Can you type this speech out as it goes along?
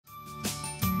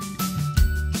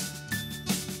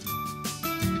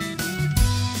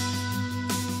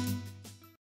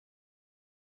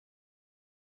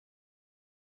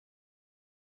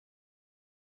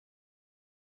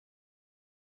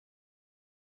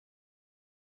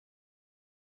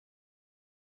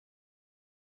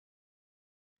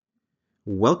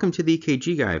Welcome to the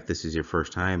EKG Guy. If this is your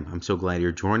first time, I'm so glad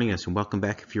you're joining us, and welcome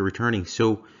back if you're returning.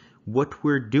 So what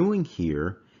we're doing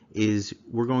here is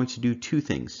we're going to do two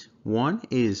things. One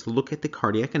is look at the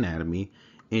cardiac anatomy,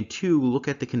 and two, look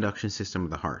at the conduction system of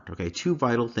the heart. Okay, two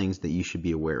vital things that you should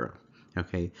be aware of.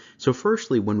 Okay, so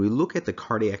firstly, when we look at the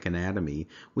cardiac anatomy,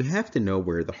 we have to know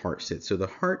where the heart sits. So the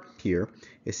heart here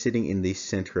is sitting in the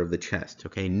center of the chest.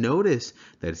 Okay, notice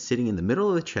that it's sitting in the middle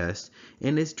of the chest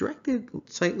and is directed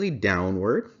slightly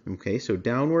downward. Okay, so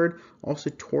downward, also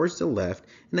towards the left,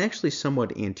 and actually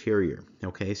somewhat anterior.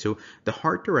 Okay, so the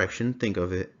heart direction, think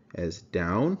of it as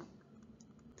down,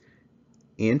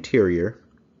 anterior,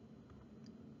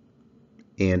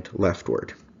 and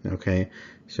leftward. Okay,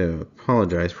 so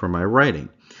apologize for my writing.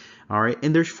 All right,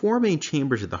 and there's four main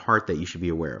chambers of the heart that you should be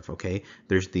aware of. Okay,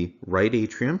 there's the right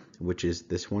atrium, which is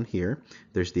this one here.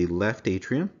 There's the left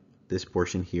atrium, this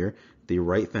portion here, the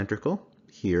right ventricle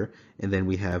here, and then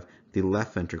we have the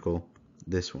left ventricle,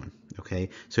 this one. Okay,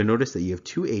 so notice that you have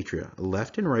two atria, a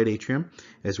left and right atrium,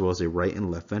 as well as a right and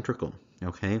left ventricle.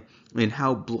 Okay, and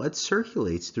how blood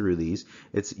circulates through these,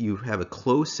 you have a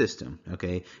closed system,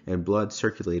 okay, and blood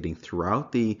circulating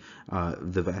throughout the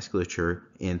vasculature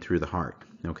and through the heart.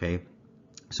 Okay,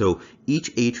 so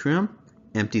each atrium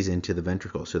empties into the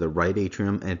ventricle. So the right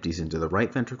atrium empties into the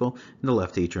right ventricle, and the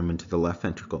left atrium into the left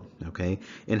ventricle. Okay,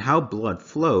 and how blood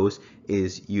flows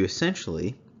is you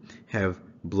essentially have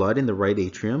blood in the right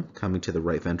atrium coming to the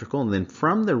right ventricle, and then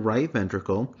from the right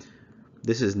ventricle,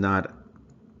 this is not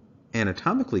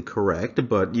anatomically correct,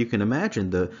 but you can imagine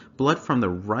the blood from the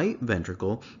right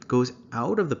ventricle goes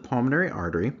out of the pulmonary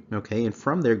artery, okay, and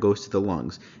from there goes to the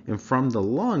lungs. And from the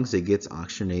lungs, it gets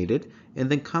oxygenated and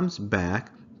then comes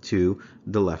back to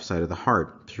the left side of the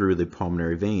heart through the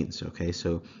pulmonary veins, okay,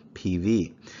 so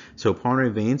PV. So pulmonary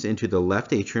veins into the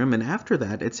left atrium, and after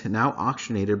that, it's now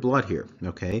oxygenated blood here,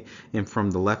 okay, and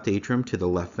from the left atrium to the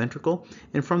left ventricle,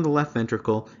 and from the left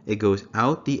ventricle, it goes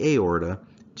out the aorta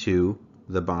to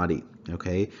the body,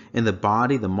 okay, and the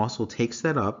body, the muscle takes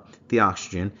that up, the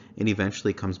oxygen, and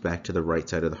eventually comes back to the right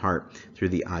side of the heart through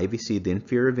the IVC, the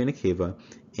inferior vena cava,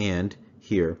 and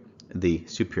here the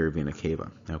superior vena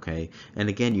cava. Okay, and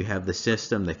again, you have the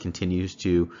system that continues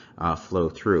to flow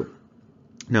through.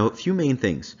 Now, a few main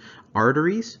things: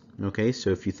 arteries. Okay, so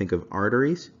if you think of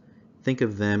arteries, think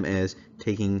of them as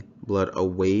taking blood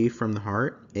away from the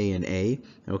heart, A and A.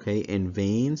 Okay, and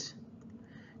veins,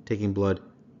 taking blood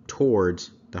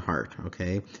towards the heart.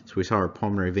 Okay, so we saw our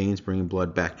pulmonary veins bringing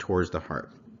blood back towards the heart.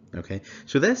 Okay,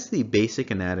 so that's the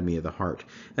basic anatomy of the heart.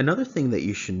 Another thing that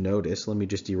you should notice, let me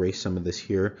just erase some of this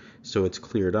here so it's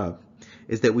cleared up,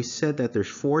 is that we said that there's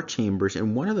four chambers,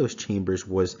 and one of those chambers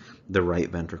was the right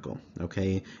ventricle.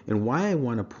 Okay, and why I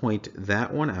want to point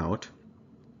that one out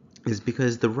is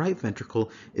because the right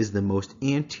ventricle is the most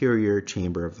anterior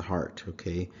chamber of the heart.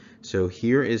 Okay, so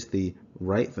here is the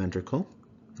right ventricle.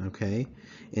 Okay,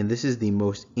 and this is the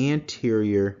most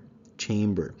anterior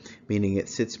chamber, meaning it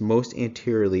sits most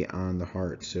anteriorly on the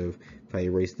heart. So if I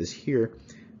erase this here,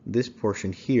 this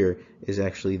portion here is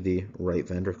actually the right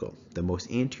ventricle, the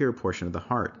most anterior portion of the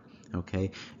heart.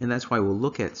 Okay, and that's why we'll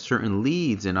look at certain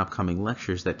leads in upcoming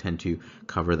lectures that tend to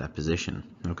cover that position.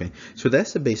 Okay, so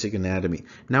that's the basic anatomy.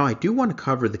 Now I do want to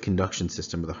cover the conduction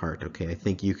system of the heart. Okay, I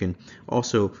think you can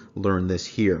also learn this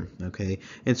here. Okay,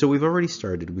 and so we've already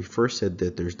started. We first said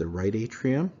that there's the right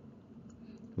atrium,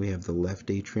 we have the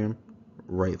left atrium,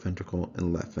 right ventricle,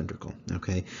 and left ventricle.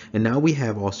 Okay, and now we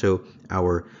have also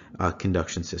our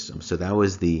conduction system. So that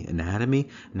was the anatomy.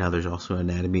 Now there's also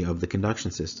anatomy of the conduction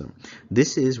system.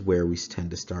 This is where we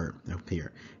tend to start up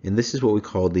here, and this is what we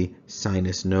call the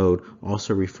sinus node,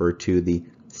 also referred to the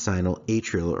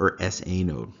sinoatrial or SA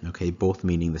node. Okay, both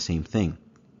meaning the same thing.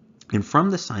 And from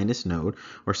the sinus node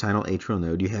or sinoatrial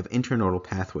node, you have internodal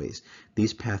pathways.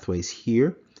 These pathways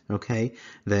here, okay,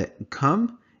 that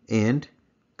come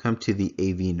to the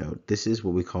AV node. This is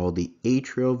what we call the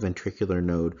atrioventricular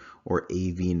node or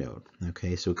AV node.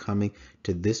 Okay, so coming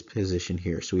to this position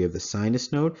here. So we have the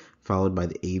sinus node followed by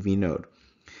the AV node.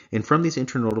 And from these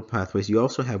internodal pathways, you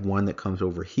also have one that comes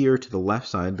over here to the left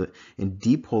side and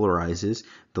depolarizes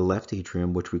the left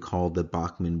atrium, which we call the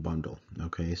Bachmann bundle.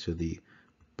 Okay, so the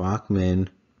Bachmann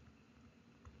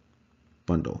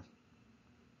bundle.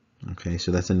 Okay,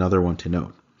 so that's another one to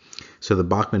note. So the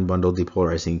Bachmann bundle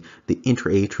depolarizing the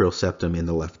intraatrial septum in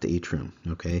the left atrium.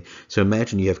 Okay, so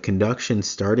imagine you have conduction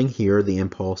starting here, the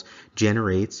impulse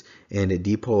generates and it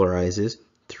depolarizes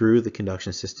through the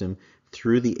conduction system,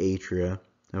 through the atria,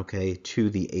 okay, to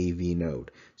the AV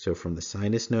node. So from the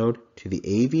sinus node to the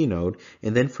AV node,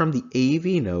 and then from the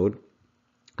AV node,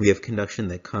 we have conduction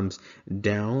that comes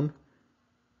down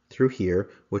through here,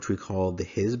 which we call the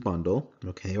His bundle,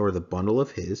 okay, or the bundle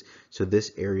of His. So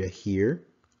this area here,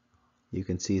 you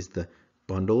can see is the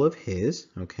bundle of His,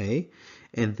 okay?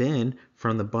 And then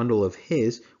from the bundle of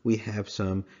His, we have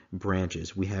some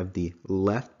branches. We have the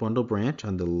left bundle branch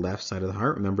on the left side of the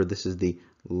heart. Remember, this is the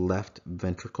left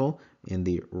ventricle and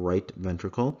the right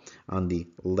ventricle. On the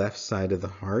left side of the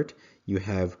heart, you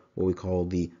have what we call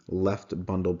the left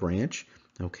bundle branch,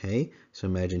 okay? So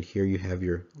imagine here you have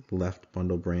your left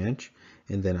bundle branch,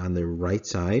 and then on the right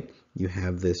side, you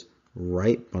have this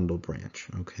right bundle branch,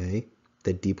 okay,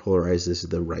 that depolarizes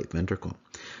the right ventricle.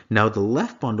 Now the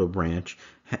left bundle branch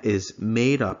is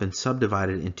made up and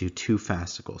subdivided into two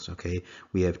fascicles, okay?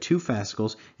 We have two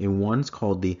fascicles, and one's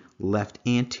called the left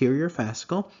anterior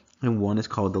fascicle, and one is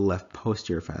called the left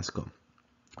posterior fascicle.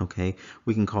 Okay,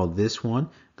 we can call this one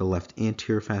the left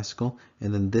anterior fascicle,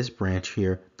 and then this branch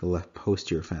here the left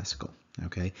posterior fascicle.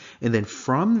 Okay, and then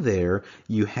from there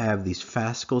you have these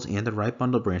fascicles and the right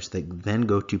bundle branch that then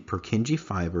go to Purkinje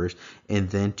fibers and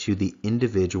then to the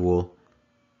individual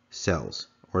cells,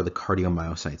 or the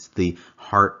cardiomyocytes, the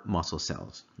heart muscle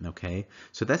cells. Okay,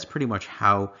 so that's pretty much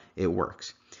how it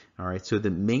works. All right, so the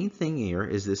main thing here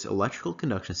is this electrical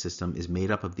conduction system is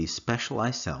made up of these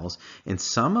specialized cells, and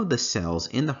some of the cells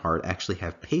in the heart actually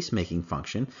have pacemaking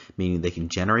function, meaning they can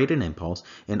generate an impulse,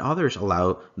 and others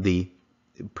allow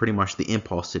pretty much the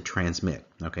impulse to transmit.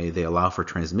 Okay, they allow for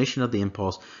transmission of the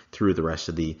impulse through the rest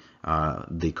of the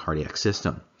cardiac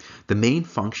system. The main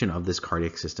function of this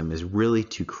cardiac system is really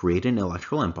to create an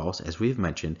electrical impulse, as we've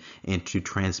mentioned, and to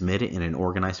transmit it in an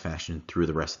organized fashion through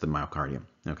the rest of the myocardium.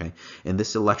 Okay, in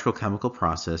this electrochemical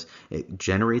process, it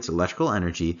generates electrical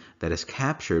energy that is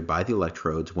captured by the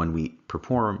electrodes when we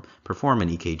perform an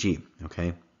EKG.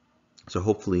 Okay, so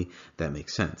hopefully that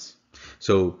makes sense.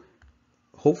 So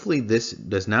hopefully this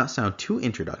does not sound too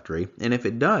introductory, and if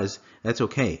it does, that's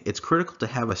okay. It's critical to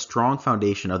have a strong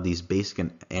foundation of these basic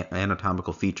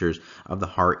anatomical features of the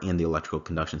heart and the electrical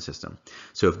conduction system.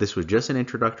 So if this was just an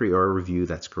introductory or a review,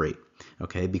 that's great,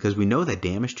 okay? Because we know that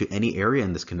damage to any area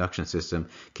in this conduction system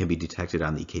can be detected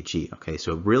on the EKG, okay?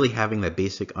 So really having that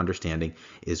basic understanding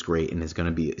is great and is going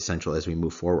to be essential as we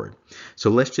move forward.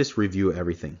 So let's just review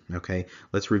everything, okay?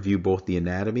 Let's review both the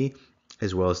anatomy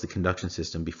as well as the conduction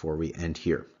system before we end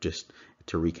here, just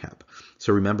to recap.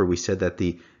 So remember, we said that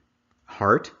the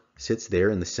heart sits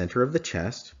there in the center of the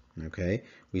chest, okay?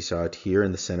 We saw it here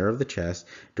in the center of the chest,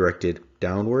 directed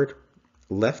downward,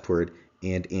 leftward,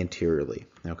 and anteriorly,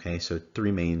 okay? So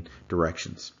three main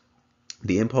directions.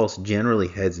 The impulse generally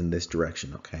heads in this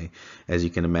direction, okay? As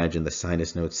you can imagine, the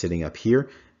sinus node sitting up here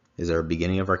is our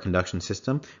beginning of our conduction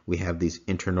system. We have these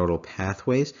internodal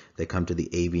pathways that come to the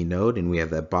AV node, and we have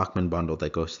that Bachmann bundle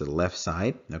that goes to the left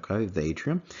side, okay, the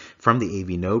atrium. From the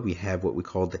AV node, we have what we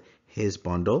call the His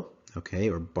bundle, okay,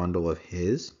 or bundle of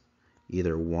His,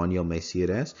 either one you may see it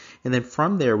as. And then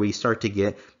from there, we start to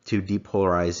get to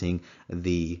depolarizing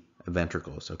the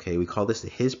ventricles, okay? We call this the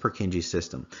His Purkinje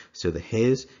system. So the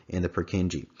His and the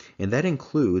Purkinje. And that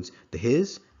includes the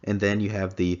His, and then you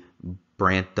have the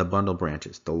bundle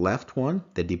branches. The left one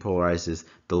that depolarizes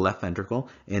the left ventricle,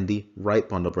 and the right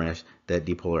bundle branch that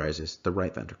depolarizes the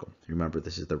right ventricle. Remember,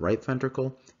 this is the right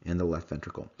ventricle and the left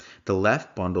ventricle. The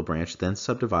left bundle branch then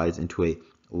subdivides into a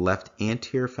left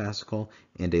anterior fascicle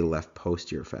and a left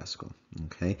posterior fascicle.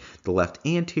 Okay, the left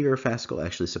anterior fascicle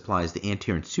actually supplies the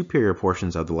anterior and superior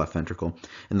portions of the left ventricle,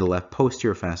 and the left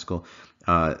posterior fascicle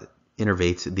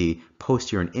innervates the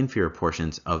posterior and inferior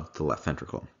portions of the left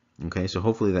ventricle. Okay, so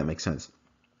hopefully that makes sense.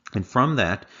 And from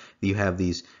that, you have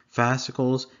these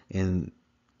fascicles in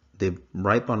the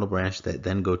right bundle branch that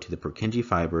then go to the Purkinje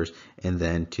fibers and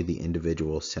then to the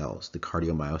individual cells, the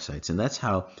cardiomyocytes. And that's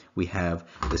how we have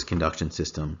this conduction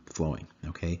system flowing,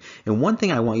 okay? And one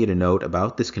thing I want you to note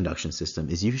about this conduction system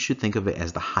is you should think of it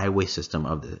as the highway system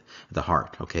of the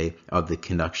heart, okay, of the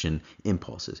conduction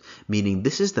impulses, meaning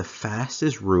this is the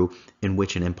fastest route in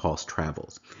which an impulse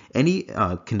travels. Any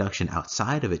conduction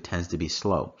outside of it tends to be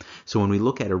slow. So when we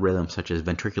look at a rhythm such as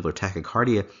ventricular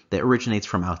tachycardia that originates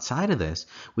from outside of this,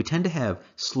 we tend to have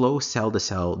slow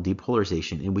cell-to-cell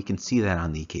depolarization, and we can see that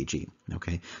on the EKG,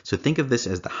 okay? So think of this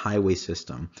as the highway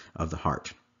system of the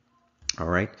heart. All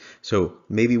right, so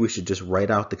maybe we should just write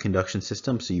out the conduction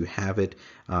system so you have it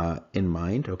in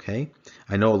mind, okay?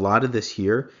 I know a lot of this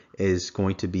here is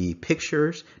going to be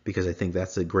pictures because I think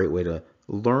that's a great way to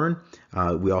learn.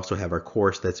 We also have our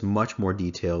course that's much more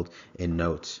detailed in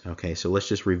notes, okay? So let's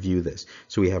just review this.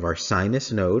 So we have our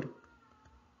sinus node,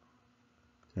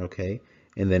 okay?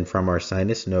 And then from our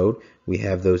sinus node, we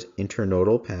have those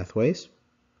internodal pathways.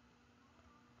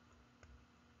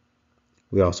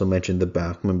 We also mentioned the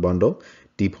Bachman bundle,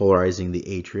 depolarizing the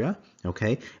atria,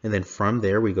 okay? And then from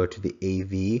there, we go to the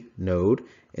AV node,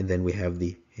 and then we have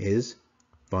the His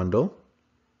bundle,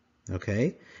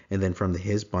 okay? And then from the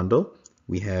His bundle,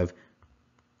 we have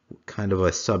kind of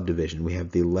a subdivision. We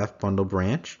have the left bundle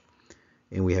branch,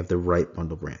 and we have the right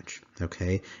bundle branch,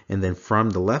 okay? And then from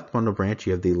the left bundle branch,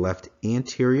 you have the left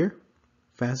anterior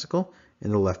fascicle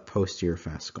and the left posterior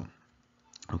fascicle,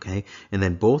 okay? And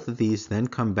then both of these then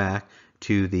come back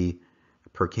to the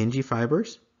Purkinje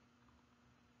fibers.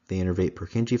 They innervate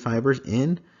Purkinje fibers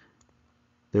in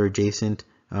their adjacent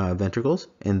ventricles,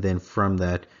 and then from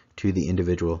that to the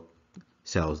individual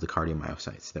cells, the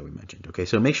cardiomyocytes that we mentioned. Okay,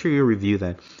 so make sure you review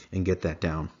that and get that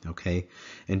down. Okay,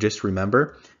 and just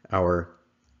remember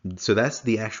so that's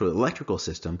the actual electrical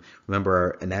system. Remember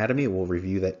our anatomy, we'll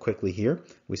review that quickly here.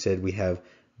 We said we have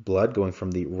blood going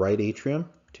from the right atrium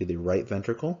to the right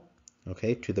ventricle,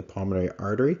 okay, to the pulmonary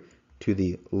artery, to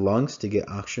the lungs to get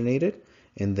oxygenated,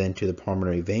 and then to the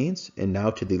pulmonary veins, and now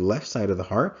to the left side of the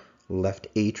heart, left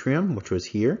atrium, which was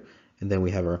here, and then we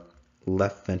have our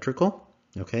left ventricle,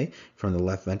 okay? From the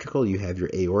left ventricle, you have your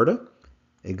aorta.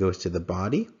 It goes to the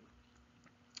body,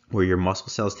 where your muscle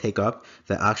cells take up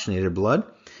the oxygenated blood,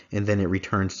 and then it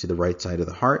returns to the right side of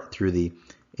the heart through the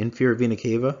inferior vena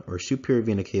cava or superior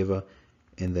vena cava,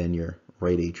 and then your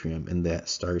right atrium, and that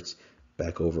starts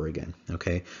back over again.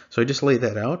 Okay, so I just laid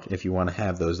that out if you want to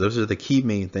have those. Those are the key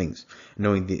main things.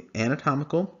 Knowing the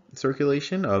anatomical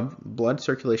circulation of blood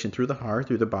circulation through the heart,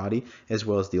 through the body, as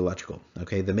well as the electrical.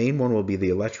 Okay, the main one will be the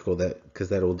electrical, because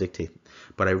that will dictate.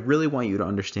 But I really want you to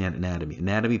understand anatomy.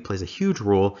 Anatomy plays a huge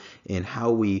role in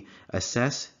how we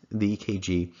assess the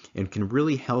EKG and can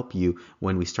really help you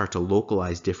when we start to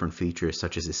localize different features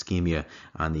such as ischemia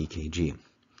on the EKG.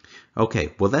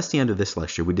 Okay, well that's the end of this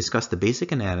lecture. We discussed the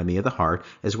basic anatomy of the heart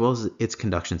as well as its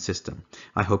conduction system.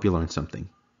 I hope you learned something.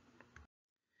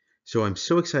 So I'm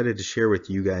so excited to share with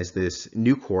you guys this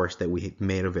new course that we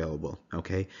made available,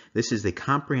 okay? This is a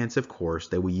comprehensive course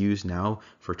that we use now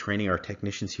for training our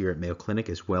technicians here at Mayo Clinic,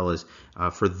 as well as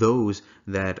for those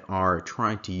that are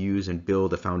trying to use and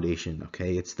build a foundation,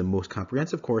 okay? It's the most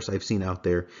comprehensive course I've seen out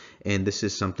there, and this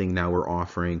is something now we're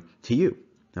offering to you.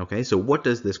 Okay, so what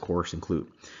does this course include?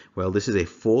 Well, this is a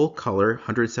full color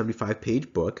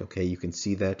 175-page book. Okay, you can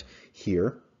see that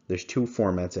here. There's two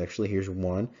formats actually. Here's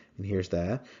one and here's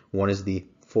that. One is the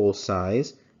full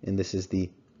size and this is the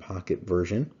pocket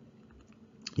version.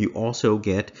 You also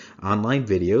get online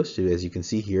videos. So as you can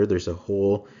see here, there's a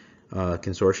whole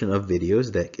consortium of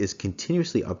videos that is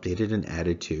continuously updated and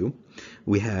added to.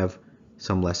 We have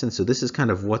some lessons. So this is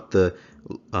kind of what the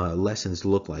lessons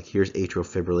look like. Here's atrial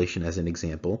fibrillation as an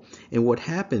example. And what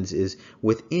happens is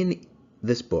within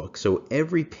this book, so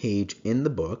every page in the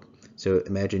book, so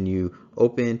imagine you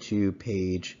open to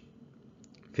page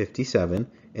 57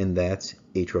 and that's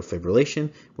atrial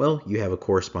fibrillation. Well, you have a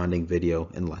corresponding video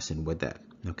and lesson with that.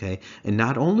 Okay, and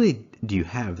not only do you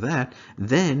have that,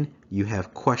 then you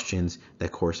have questions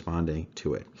that corresponding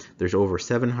to it. There's over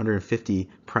 750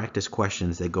 practice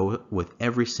questions that go with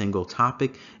every single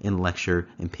topic and lecture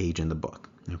and page in the book.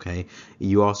 Okay,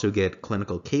 you also get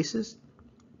clinical cases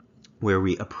where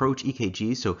we approach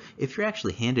EKG. So if you're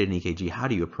actually handed an EKG, how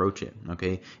do you approach it?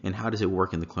 Okay, and how does it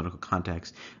work in the clinical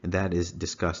context? And that is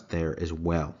discussed there as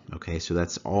well. Okay, so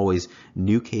that's always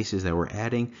new cases that we're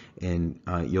adding, and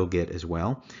you'll get as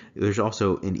well. There's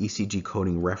also an ECG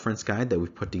coding reference guide that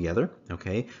we've put together.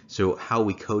 Okay, so how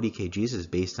we code EKGs is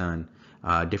based on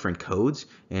different codes,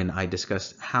 and I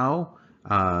discussed how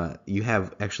you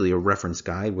have actually a reference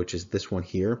guide, which is this one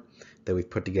here that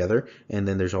we've put together, and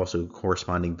then there's also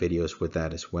corresponding videos with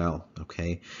that as well.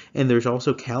 Okay, and there's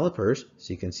also calipers,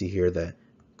 so you can see here that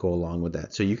go along with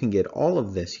that. So you can get all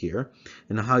of this here,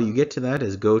 and how you get to that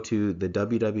is go to the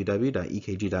www.ekg.md,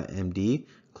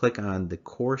 click on the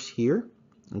course here.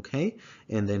 Okay,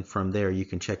 and then from there you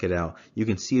can check it out. You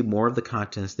can see more of the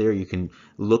contents there. You can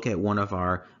look at one of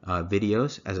our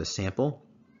videos as a sample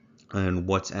and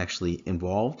what's actually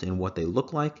involved and what they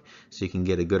look like, so you can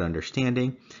get a good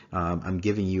understanding. I'm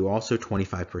giving you also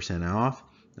 25% off.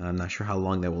 I'm not sure how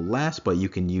long that will last, but you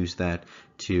can use that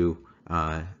to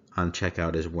on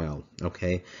checkout as well.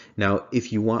 Okay, now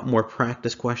if you want more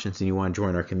practice questions and you want to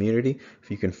join our community, if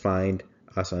you can find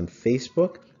us on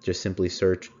Facebook, just simply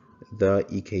search the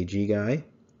EKG guy.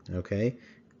 Okay,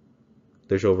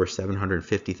 there's over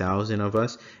 750,000 of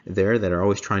us there that are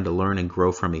always trying to learn and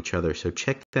grow from each other. So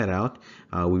check that out.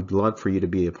 We'd love for you to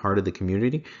be a part of the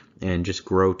community and just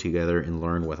grow together and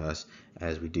learn with us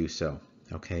as we do so.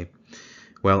 Okay.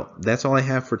 Well, that's all I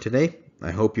have for today.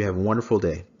 I hope you have a wonderful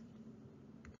day.